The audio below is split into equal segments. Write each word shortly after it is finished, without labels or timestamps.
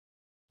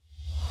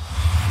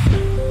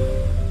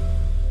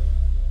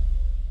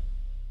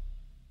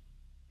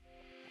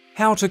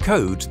How to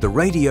code the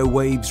radio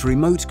waves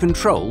remote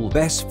control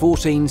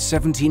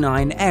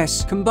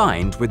BES1479-S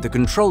combined with the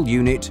control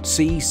unit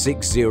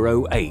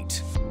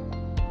C608.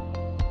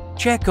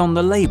 Check on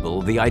the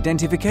label the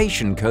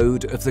identification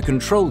code of the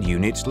control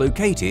unit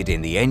located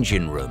in the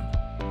engine room.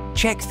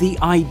 Check the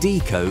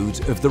ID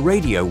code of the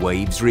radio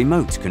waves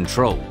remote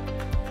control.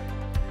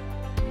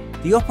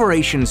 The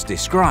operations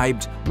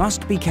described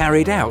must be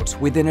carried out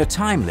within a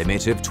time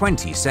limit of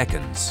 20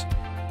 seconds.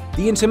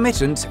 The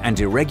intermittent and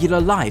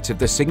irregular light of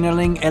the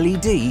signaling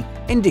LED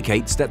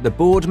indicates that the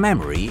board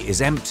memory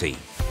is empty.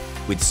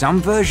 With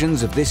some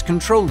versions of this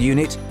control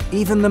unit,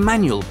 even the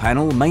manual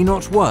panel may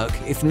not work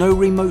if no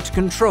remote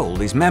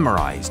control is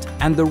memorized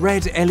and the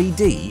red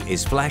LED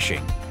is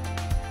flashing.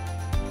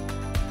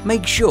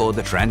 Make sure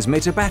the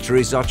transmitter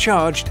batteries are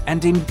charged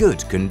and in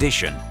good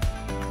condition,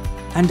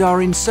 and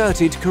are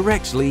inserted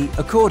correctly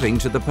according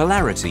to the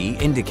polarity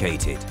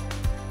indicated.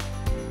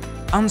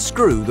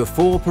 Unscrew the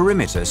 4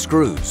 perimeter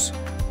screws.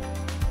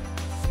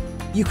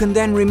 You can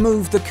then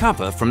remove the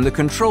cover from the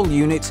control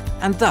unit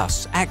and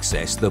thus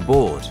access the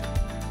board.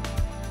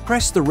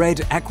 Press the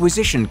red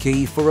acquisition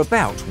key for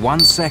about 1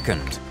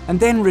 second and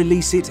then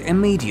release it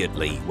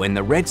immediately when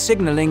the red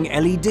signaling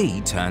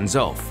LED turns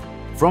off.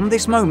 From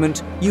this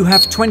moment, you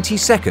have 20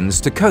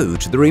 seconds to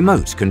code the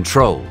remote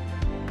control.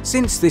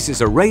 Since this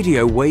is a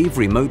radio wave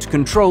remote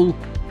control,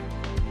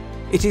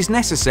 it is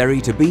necessary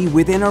to be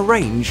within a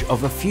range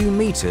of a few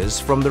meters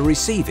from the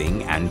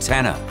receiving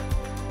antenna.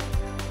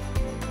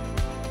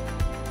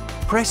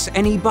 Press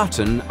any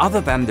button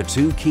other than the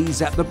 2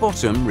 keys at the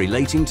bottom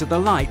relating to the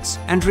lights,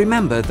 and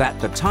remember that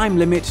the time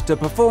limit to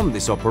perform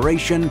this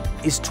operation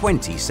is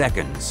 20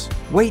 seconds.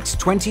 Wait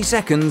 20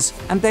 seconds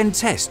and then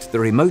test the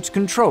remote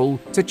control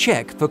to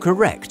check for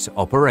correct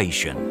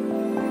operation.